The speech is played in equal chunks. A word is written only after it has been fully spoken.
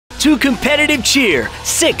to competitive cheer.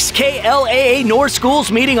 6 KLAA North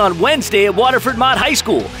schools meeting on Wednesday at Waterford Mott High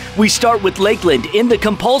School. We start with Lakeland in the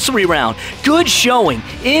compulsory round. Good showing,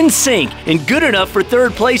 in sync, and good enough for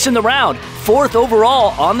third place in the round. 4th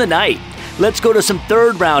overall on the night. Let's go to some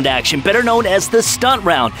third round action, better known as the stunt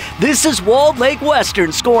round. This is Walled Lake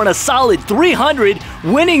Western scoring a solid 300,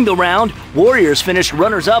 winning the round. Warriors finished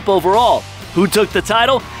runners-up overall. Who took the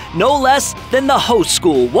title? No less than the host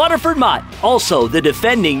school, Waterford Mott, also the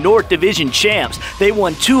defending North Division champs. They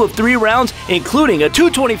won 2 of 3 rounds, including a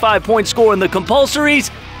 225-point score in the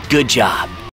compulsories. Good job.